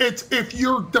defending. It's if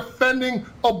you're defending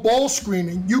a ball screen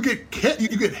and you get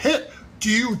hit, do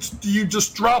you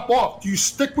just drop off? Do you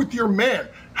stick with your man?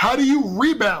 How do you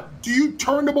rebound? Do you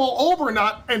turn the ball over or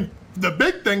not? And the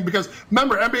big thing, because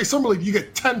remember, NBA Summer League, you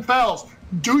get 10 fouls.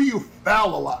 Do you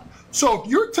foul a lot? So if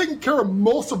you're taking care of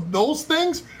most of those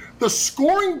things, the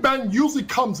scoring, Ben, usually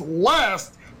comes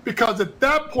last, because at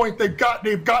that point they've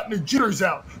gotten the jitters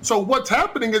out. So what's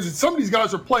happening is that some of these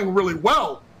guys are playing really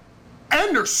well,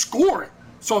 and they're scoring.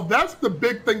 So that's the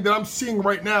big thing that I'm seeing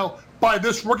right now by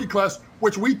this rookie class,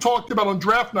 which we talked about on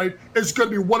draft night, is going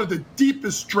to be one of the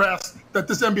deepest drafts that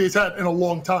this NBA's had in a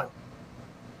long time.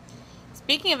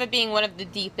 Speaking of it being one of the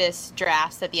deepest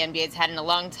drafts that the NBA's had in a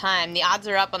long time, the odds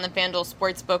are up on the FanDuel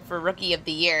Sportsbook for Rookie of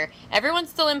the Year. Everyone's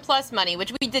still in plus money,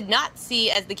 which we did not see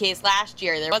as the case last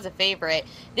year. There was a favorite.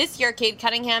 This year, Cade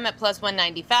Cunningham at plus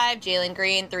 195, Jalen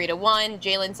Green 3-1,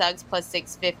 Jalen Suggs plus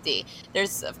 650.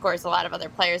 There's, of course, a lot of other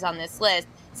players on this list.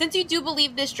 Since you do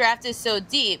believe this draft is so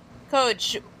deep,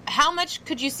 Coach, how much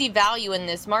could you see value in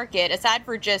this market, aside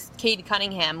for just Cade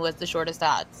Cunningham, who has the shortest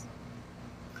odds?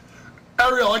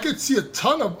 Ariel, I could see a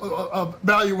ton of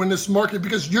value in this market,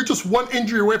 because you're just one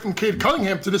injury away from Cade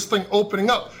Cunningham to this thing opening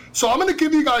up. So I'm going to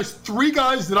give you guys three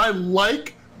guys that I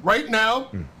like right now,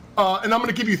 and I'm going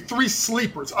to give you three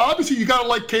sleepers. Obviously, you got to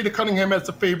like Cade Cunningham as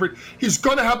a favorite. He's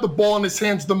going to have the ball in his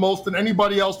hands the most than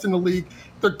anybody else in the league.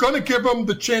 They're going to give him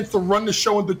the chance to run the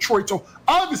show in Detroit. So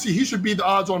obviously, he should be the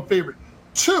odds-on favorite.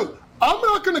 Two, I'm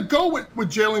not going to go with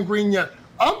Jalen Green yet.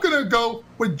 I'm going to go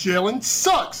with Jalen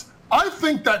Suggs. I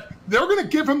think that they're going to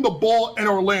give him the ball in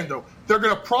Orlando. They're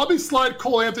going to probably slide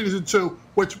Cole Anthony to two,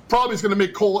 which probably is going to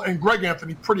make Cole and Greg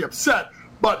Anthony pretty upset.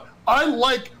 But I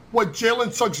like what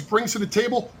Jalen Suggs brings to the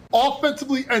table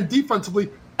offensively and defensively,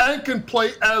 and can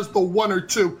play as the 1 or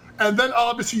 2. And then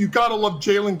obviously you got to love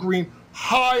Jalen Green.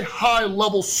 High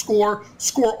level score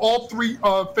all three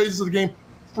phases of the game.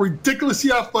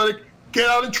 Ridiculously athletic, get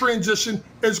out in transition,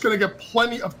 is going to get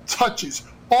plenty of touches.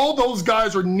 All those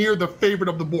guys are near the favorite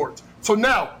of the boards. So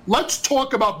now, let's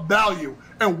talk about value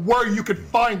and where you can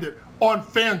find it on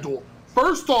FanDuel.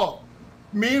 First off,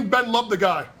 me and Ben love the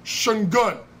guy,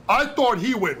 Şengün. I thought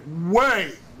he went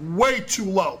way, way too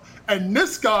low. And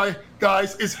this guy,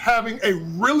 guys, is having a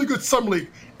really good summer league.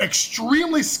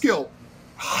 Extremely skilled,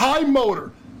 high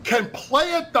motor, can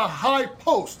play at the high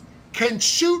post, can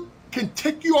shoot, can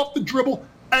take you off the dribble,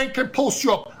 and can post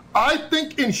you up. I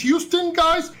think in Houston,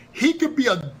 guys, he could be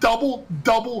a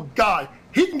double-double guy.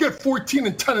 He can get 14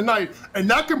 and 10 a night, and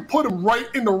that can put him right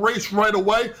in the race right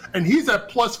away, and he's at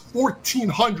plus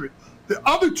 1,400. The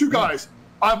other two guys,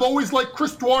 I've always liked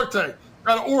Chris Duarte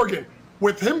out of Oregon.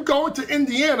 With him going to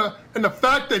Indiana and the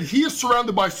fact that he is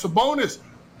surrounded by Sabonis,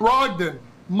 Brogdon,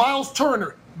 Miles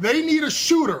Turner, they need a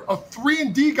shooter, a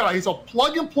 3-and-D guy. He's a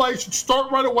plug-and-play, should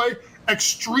start right away,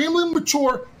 extremely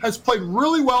mature, has played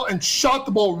really well and shot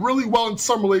the ball really well in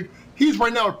Summer League. He's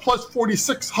right now at plus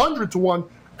 4,600 to 1.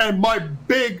 And my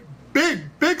big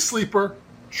sleeper,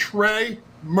 Trey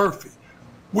Murphy.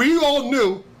 We all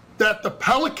knew that the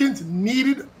Pelicans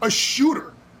needed a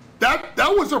shooter. That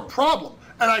was a problem.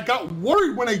 And I got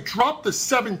worried when they dropped to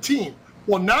 17.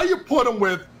 Well, now you put him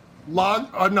with Zion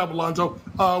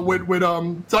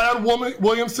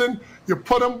Williamson. You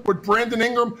put him with Brandon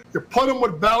Ingram. You put him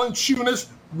with Valanciunas.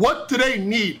 What do they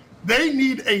need? They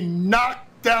need a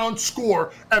knockdown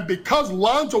scorer. And because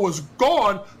Lonzo is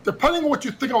gone, depending on what you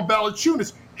think on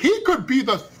Valanciunas, he could be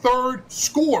the third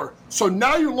scorer. So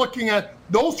now you're looking at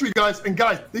those three guys. And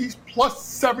guys, these plus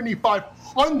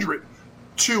 7,500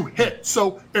 to hit.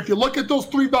 So if you look at those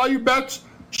three value bets,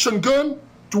 Şengün,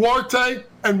 Duarte,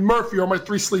 and Murphy are my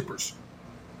three sleepers.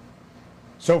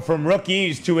 So from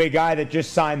rookies to a guy that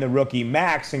just signed the rookie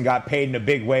max and got paid in a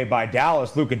big way by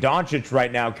Dallas, Luka Doncic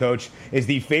right now, Coach, is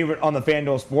the favorite on the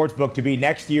FanDuel Sportsbook to be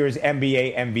next year's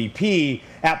NBA MVP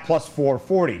at plus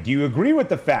 440. Do you agree with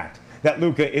the fact that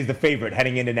Luka is the favorite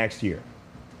heading into next year?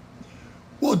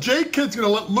 Well, Jay Kidd's going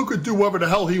to let Luka do whatever the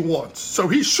hell he wants. So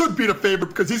he should be the favorite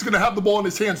because he's going to have the ball in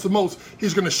his hands the most.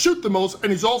 He's going to shoot the most,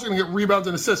 and he's also going to get rebounds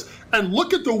and assists. And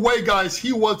look at the way, guys,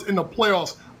 he was in the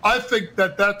playoffs. I think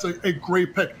that that's a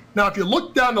great pick. Now, if you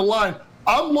look down the line,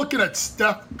 I'm looking at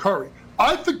Steph Curry.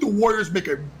 I think the Warriors make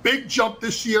a big jump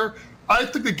this year. I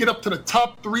think they get up to the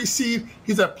top 3 seed.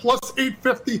 He's at plus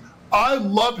 850. I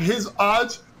love his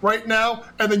odds right now.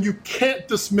 And then you can't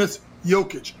dismiss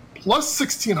Jokic. Plus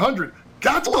 1,600.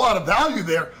 That's a lot of value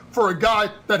there for a guy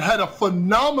that had a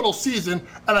phenomenal season.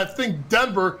 And I think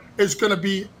Denver is going to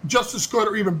be just as good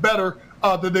or even better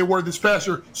than they were this past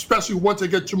year, especially once they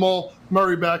get Jamal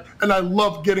Murray back. And I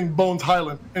love getting Bones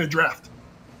Highland in a draft.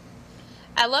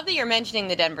 I love that you're mentioning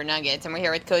the Denver Nuggets, and we're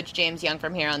here with Coach James Young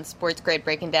from here on Sports Grid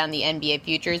breaking down the NBA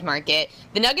futures market.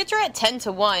 The Nuggets are at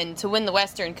 10-1 to win the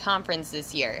Western Conference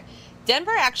this year.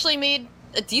 Denver actually made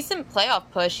a decent playoff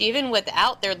push, even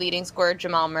without their leading scorer,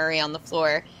 Jamal Murray, on the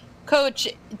floor. Coach,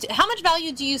 how much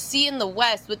value do you see in the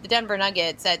West with the Denver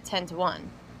Nuggets at 10-1?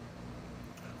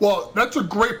 Well, that's a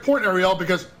great point, Ariel,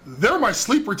 because they're my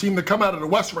sleeper team to come out of the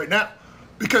West right now.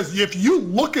 Because if you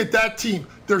look at that team,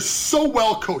 they're so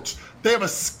well coached. They have a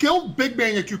skilled big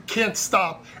man that you can't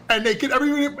stop, and they get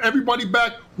everybody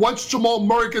back once Jamal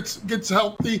Murray gets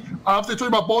healthy. Obviously, talking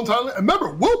about Bones Highland. And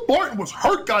remember, Will Barton was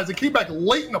hurt, guys, and came back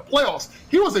late in the playoffs.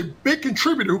 He was a big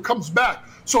contributor who comes back.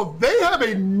 So they have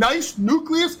a nice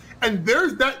nucleus, and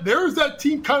there's that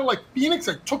team kind of like Phoenix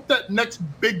that took that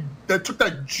took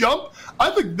that jump. I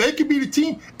think they could be the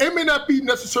team. It may not be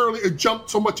necessarily a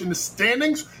jump so much in the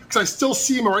standings, because I still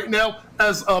see them right now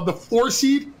as the 4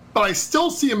 seed. But I still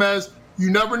see him as,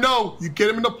 you never know, you get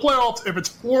him in the playoffs. If it's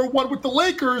 4-1 with the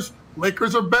Lakers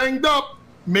are banged up,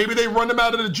 maybe they run him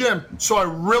out of the gym. So I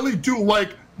really do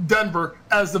like Denver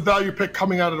as the value pick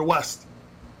coming out of the West.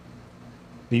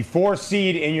 The 4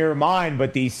 seed in your mind,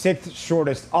 but the 6th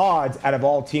shortest odds out of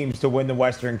all teams to win the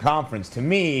Western Conference. To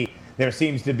me, there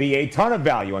seems to be a ton of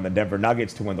value on the Denver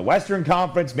Nuggets to win the Western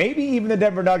Conference, maybe even the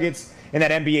Denver Nuggets in that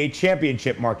NBA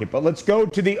championship market. But let's go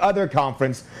to the other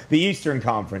conference, the Eastern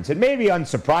Conference. And maybe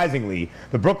unsurprisingly,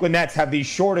 the Brooklyn Nets have the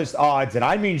shortest odds, and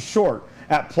I mean short,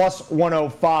 at plus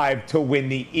 105 to win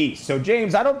the East. So,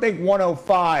 James, I don't think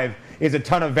 105 is a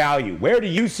ton of value. Where do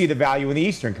you see the value in the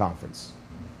Eastern Conference?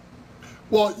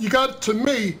 Well, you got, to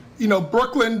me,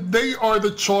 Brooklyn, they are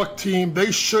the chalk team.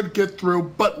 They should get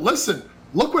through. But listen,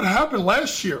 look what happened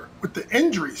last year with the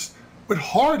injuries, with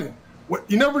Harden.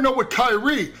 You never know with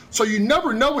Kyrie, so you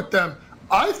never know with them.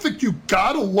 I think you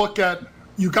got to look at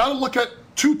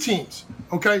 2 teams,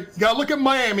 okay? You got to look at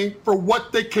Miami for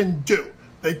what they can do.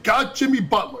 They got Jimmy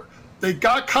Butler. They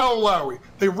got Kyle Lowry.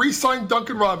 They re-signed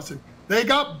Duncan Robinson. They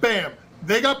got Bam.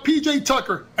 They got PJ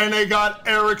Tucker, and they got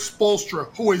Eric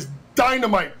Spoelstra, who is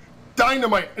dynamite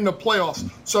in the playoffs.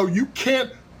 So you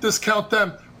can't discount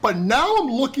them. But now I'm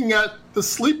looking at the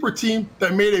sleeper team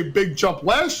that made a big jump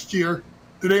last year.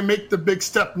 Do they make the big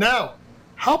step now?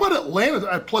 How about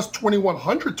Atlanta at plus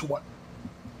 2,100 to 1?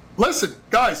 Listen,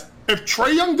 guys, if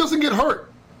Trae Young doesn't get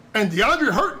hurt and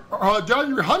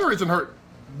DeAndre Hunter isn't hurt,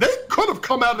 they could have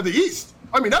come out of the East.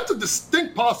 I mean, that's a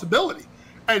distinct possibility.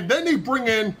 And then they bring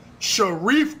in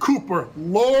Sharif Cooper.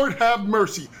 Lord have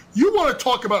mercy. You want to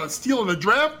talk about a steal in the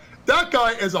draft? That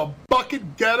guy is a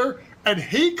bucket getter. And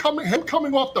him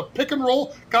coming off the pick and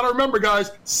roll, got to remember, guys,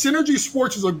 Synergy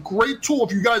Sports is a great tool.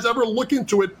 If you guys ever look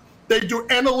into it, they do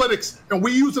analytics, and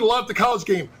we use it a lot at the college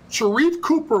game. Sharif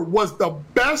Cooper was the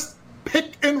best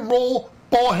pick and roll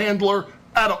ball handler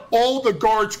out of all the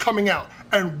guards coming out.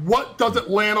 And what does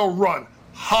Atlanta run?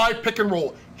 High pick and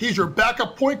roll. He's your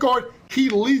backup point guard. He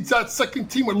leads that second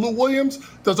team with Lou Williams.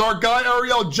 Does our guy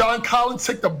Ariel, John Collins,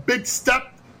 take the big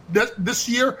step this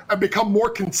year and become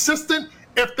more consistent?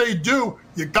 If they do,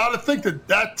 you got to think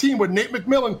that team with Nate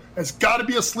McMillan has got to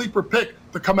be a sleeper pick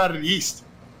to come out of the East.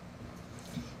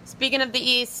 Speaking of the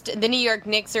East, the New York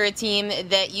Knicks are a team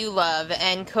that you love.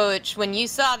 And, Coach, when you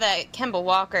saw that Kemba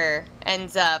Walker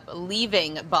ends up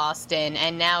leaving Boston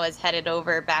and now is headed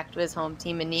over back to his home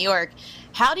team in New York,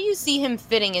 how do you see him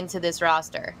fitting into this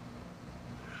roster?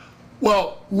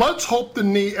 Well, let's hope the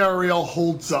knee, Ariel,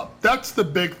 holds up. That's the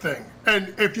big thing.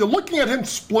 And if you're looking at him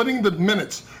splitting the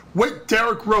minutes with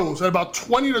Derrick Rose at about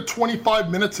 20 to 25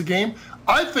 minutes a game,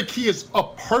 I think he is a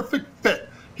perfect fit.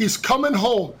 He's coming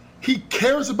home. He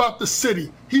cares about the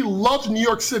city. He loves New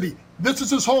York City. This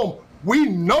is his home. We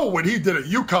know what he did at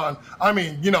UConn. I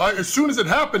mean, as soon as it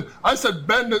happened, I said,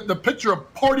 Ben, the picture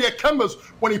of Party at Kemba's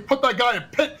when he put that guy in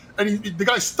Pitt and the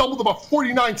guy stumbled about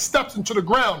 49 steps into the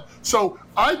ground. So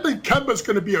I think Kemba's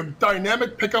going to be a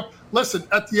dynamic pickup. Listen,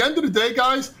 at the end of the day,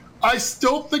 guys, I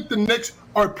still think the Knicks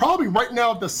are probably right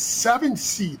now the 7th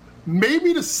seed,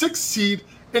 maybe the 6th seed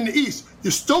in the East.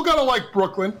 You still got to like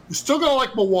Brooklyn. You still got to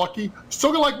like Milwaukee. You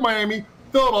still got to like Miami,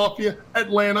 Philadelphia,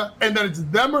 Atlanta, and then it's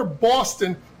them or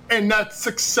Boston in that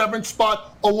 6, 7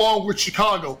 spot along with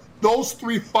Chicago. Those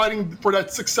three fighting for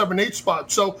that 6, 7, 8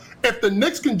 spot. So if the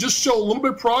Knicks can just show a little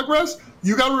bit of progress,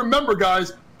 you got to remember,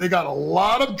 guys, they got a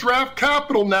lot of draft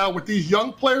capital now with these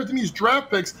young players and these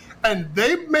draft picks, and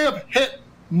they may have hit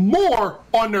more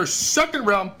on their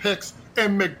second-round picks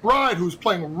and McBride, who's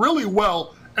playing really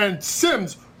well, and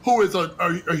Sims, who is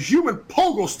a human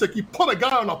pogo stick. He put a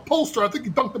guy on a poster. I think he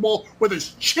dunked the ball with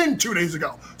his chin 2 days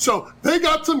ago. So they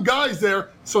got some guys there.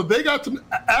 So they got some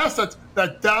assets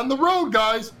that down the road,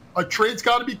 guys, a trade's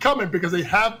got to be coming because they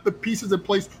have the pieces in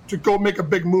place to go make a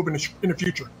big move in the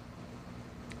future.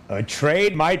 A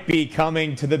trade might be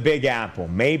coming to the Big Apple.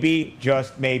 Maybe,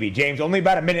 just maybe. James, only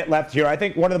about a minute left here. I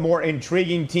think one of the more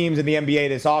intriguing teams in the NBA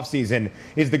this offseason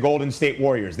is the Golden State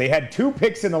Warriors. They had 2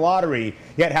 picks in the lottery,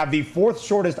 yet have the 4th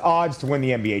shortest odds to win the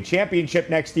NBA championship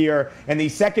next year and the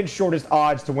 2nd shortest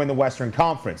odds to win the Western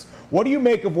Conference. What do you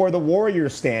make of where the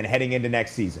Warriors stand heading into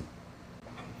next season?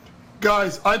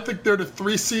 Guys, I think they're the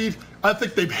 3 seed. I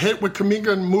think they've hit with Kuminga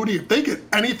and Moody. If they get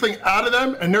anything out of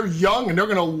them and they're young and they're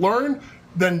going to learn,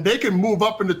 then they can move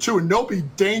up into 2 and they'll be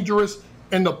dangerous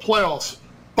in the playoffs.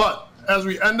 But as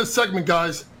we end the segment,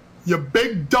 guys, your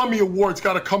big dummy award's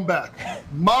got to come back.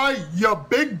 Your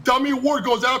big dummy award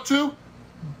goes out to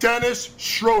Dennis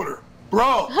Schroeder.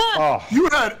 Bro, you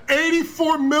had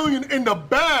 $84 million in the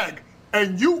bag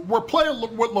and you were playing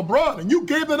with LeBron and you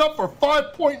gave it up for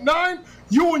 5.9.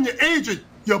 You and your agent,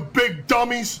 you big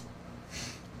dummies.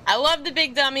 I love the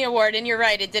Big Dummy Award, and you're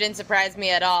right, it didn't surprise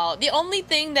me at all. The only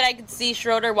thing that I could see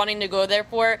Schroeder wanting to go there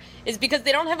for is because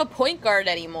they don't have a point guard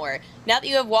anymore. Now that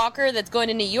you have Walker that's going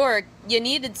to New York, you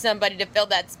needed somebody to fill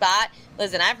that spot.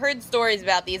 Listen, I've heard stories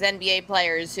about these NBA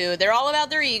players who, they're all about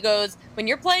their egos. When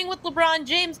you're playing with LeBron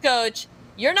James, Coach,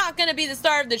 you're not going to be the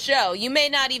star of the show. You may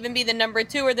not even be the number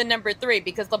 2 or the number 3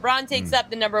 because LeBron takes up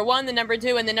the number 1, the number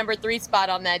 2, and the number 3 spot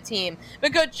on that team.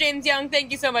 But Coach James Young, thank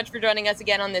you so much for joining us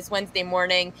again on this Wednesday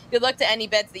morning. Good luck to any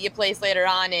bets that you place later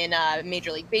on in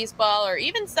Major League Baseball or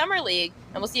even Summer League.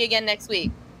 And we'll see you again next week.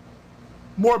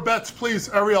 More bets, please,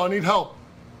 Ariel. I need help.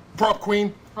 Prop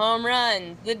queen. Home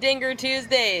run. The Dinger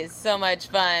Tuesdays. So much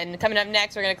fun. Coming up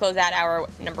next, we're going to close out hour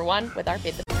number 1 with our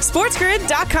bid.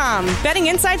 SportsGrid.com. Betting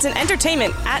insights and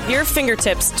entertainment at your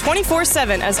fingertips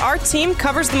 24/7 as our team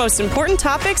covers the most important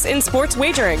topics in sports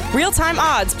wagering. Real-time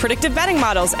odds, predictive betting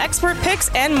models, expert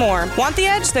picks, and more. Want the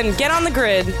edge? Then get on the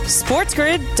grid.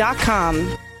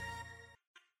 SportsGrid.com.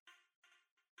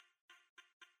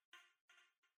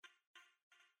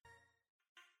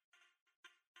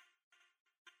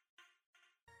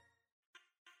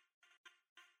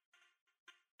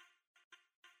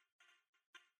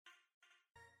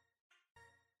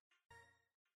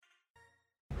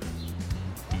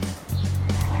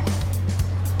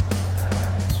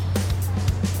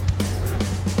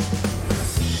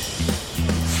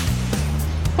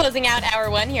 Closing out hour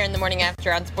one here in the morning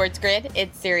after on Sports Grid,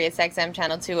 it's Sirius XM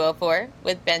Channel 204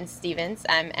 with Ben Stevens.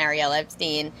 I'm Ariel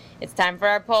Epstein. It's time for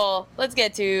our poll. Let's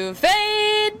get to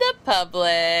Fade the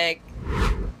Public.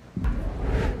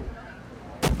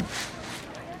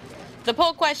 The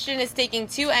poll question is taking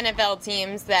two NFL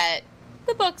teams that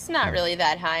the book's not really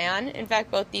that high on. In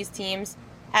fact, both these teams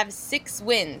have 6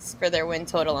 wins for their win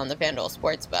total on the FanDuel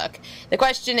Sportsbook. The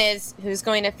question is, who's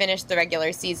going to finish the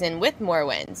regular season with more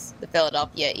wins? The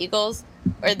Philadelphia Eagles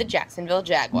or the Jacksonville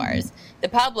Jaguars? The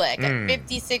public at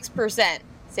 56%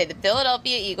 say the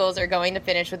Philadelphia Eagles are going to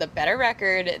finish with a better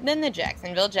record than the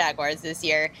Jacksonville Jaguars this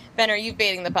year. Ben, are you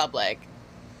fading the public?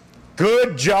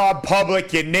 Good job,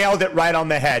 public. You nailed it right on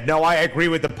the head. No, I agree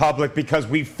with the public because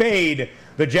we fade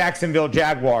the Jacksonville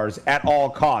Jaguars at all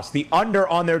costs. The under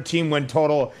on their team win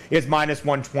total is minus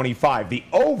 125. The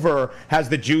over has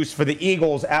the juice for the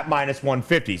Eagles at minus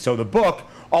 150. So the book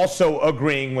also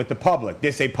agreeing with the public.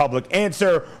 This is a public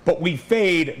answer, but we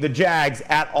fade the Jags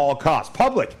at all costs.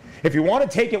 Public, if you want to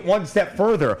take it one step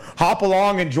further, hop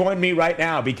along and join me right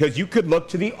now because you could look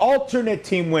to the alternate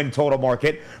team win total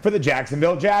market for the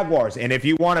Jacksonville Jaguars. And if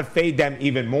you want to fade them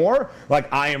even more,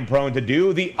 like I am prone to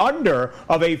do, the under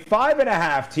of a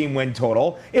 5.5 team win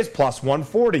total is plus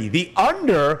 140. The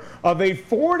under of a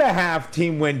 4.5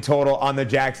 team win total on the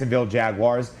Jacksonville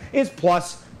Jaguars is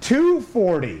plus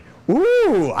 240.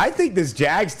 Ooh, I think this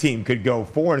Jags team could go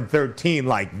 4-13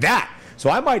 like that. So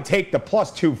I might take the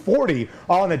plus 240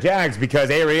 on the Jags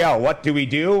because, Ariel, what do?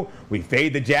 We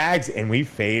fade the Jags and we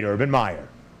fade Urban Meyer.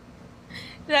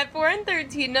 That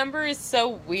 4-13 number is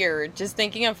so weird. Just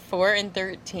thinking of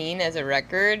 4-13 as a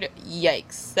record,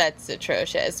 yikes, that's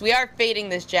atrocious. We are fading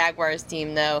this Jaguars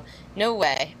team, though. No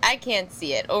way. I can't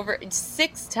see it. Over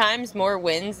 6 times more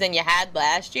wins than you had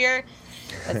last year.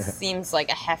 That seems like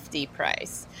a hefty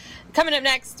price. Coming up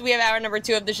next, we have hour number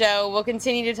 2 of the show. We'll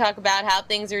continue to talk about how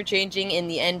things are changing in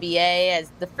the NBA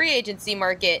as the free agency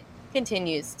market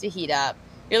continues to heat up.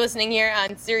 You're listening here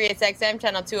on Sirius XM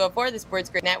Channel 204, the Sports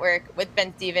Grid Network. With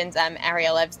Ben Stevens, I'm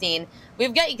Ariel Epstein.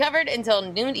 We've got you covered until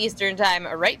noon Eastern time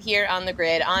right here on the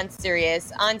grid on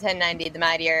Sirius, on 1090 The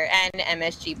Mightier, and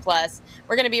MSG+.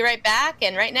 We're going to be right back,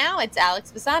 and right now it's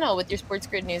Alex Pisano with your Sports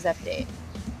Grid News Update.